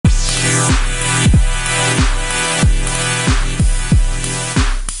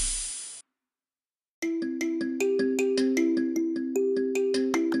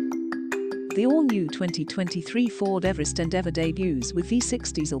2023 Ford Everest Endeavour debuts with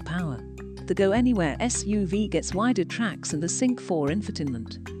V6 diesel power. The Go Anywhere SUV gets wider tracks and the Sync 4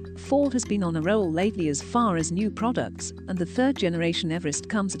 infotainment. Ford has been on a roll lately as far as new products, and the third-generation Everest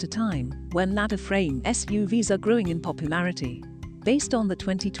comes at a time when ladder frame SUVs are growing in popularity. Based on the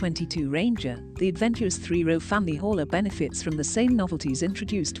 2022 Ranger, the adventurous three-row family hauler benefits from the same novelties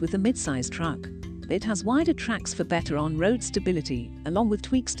introduced with the midsize truck. It has wider tracks for better on-road stability, along with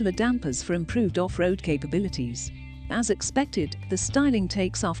tweaks to the dampers for improved off-road capabilities. As expected, the styling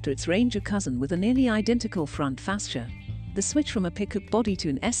takes after its Ranger cousin with a nearly identical front fascia. The switch from a pickup body to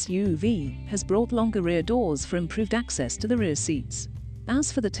an SUV has brought longer rear doors for improved access to the rear seats.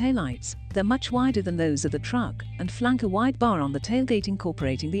 As for the taillights, they're much wider than those of the truck and flank a wide bar on the tailgate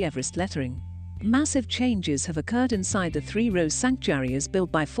incorporating the Everest lettering. Massive changes have occurred inside the three-row sanctuary as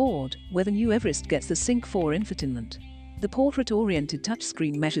built by Ford, where the new Everest gets the Sync 4 infotainment. The portrait-oriented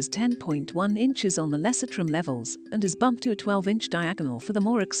touchscreen measures 10.1 inches on the lesser trim levels and is bumped to a 12-inch diagonal for the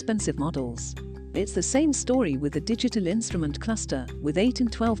more expensive models. It's the same story with the digital instrument cluster, with 8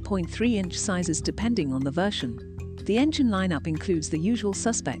 and 12.3-inch sizes depending on the version. The engine lineup includes the usual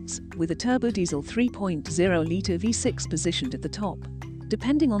suspects, with a turbo-diesel 3.0-litre V6 positioned at the top.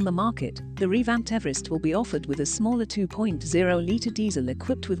 Depending on the market, the revamped Everest will be offered with a smaller 2.0-litre diesel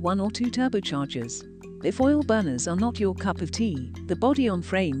equipped with 1 or 2 turbochargers. If oil burners are not your cup of tea, the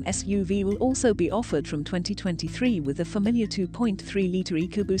body-on-frame SUV will also be offered from 2023 with the familiar 2.3-litre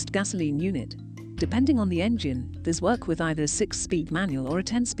EcoBoost gasoline unit. Depending on the engine, there's work with either a 6-speed manual or a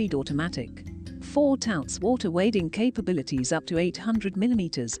 10-speed automatic. Ford touts water wading capabilities up to 800 mm,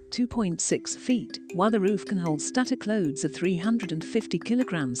 2.6 feet, while the roof can hold static loads of 350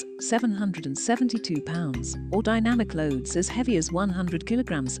 kilograms, 772 pounds, or dynamic loads as heavy as 100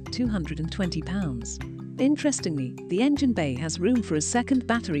 kilograms, 220 pounds. Interestingly, the engine bay has room for a second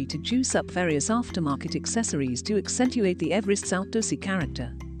battery to juice up various aftermarket accessories to accentuate the Everest's outdoorsy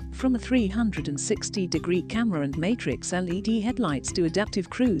character. From a 360-degree camera and matrix LED headlights to adaptive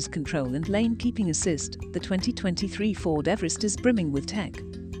cruise control and lane keeping assist, the 2023 Ford Everest is brimming with tech.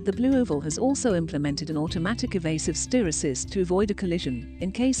 The Blue Oval has also implemented an automatic evasive steer assist to avoid a collision,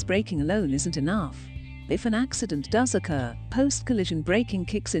 in case braking alone isn't enough. If an accident does occur, post-collision braking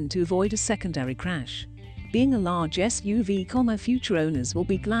kicks in to avoid a secondary crash. Being a large SUV, future owners will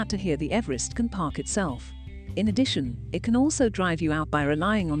be glad to hear the Everest can park itself. In addition, it can also drive you out by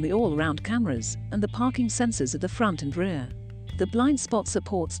relying on the all-round cameras and the parking sensors at the front and rear. The blind spot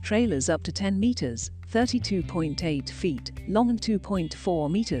supports trailers up to 10 meters, 32.8 feet long and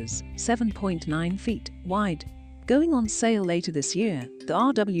 2.4 meters, 7.9 feet wide. Going on sale later this year, the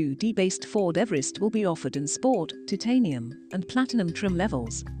RWD-based Ford Everest will be offered in Sport, Titanium, and Platinum trim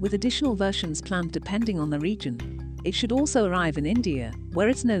levels, with additional versions planned depending on the region. It should also arrive in India, where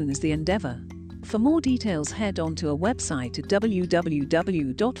it's known as the Endeavour. For more details, head on to our website at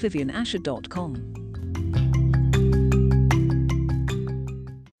www.vivianasher.com.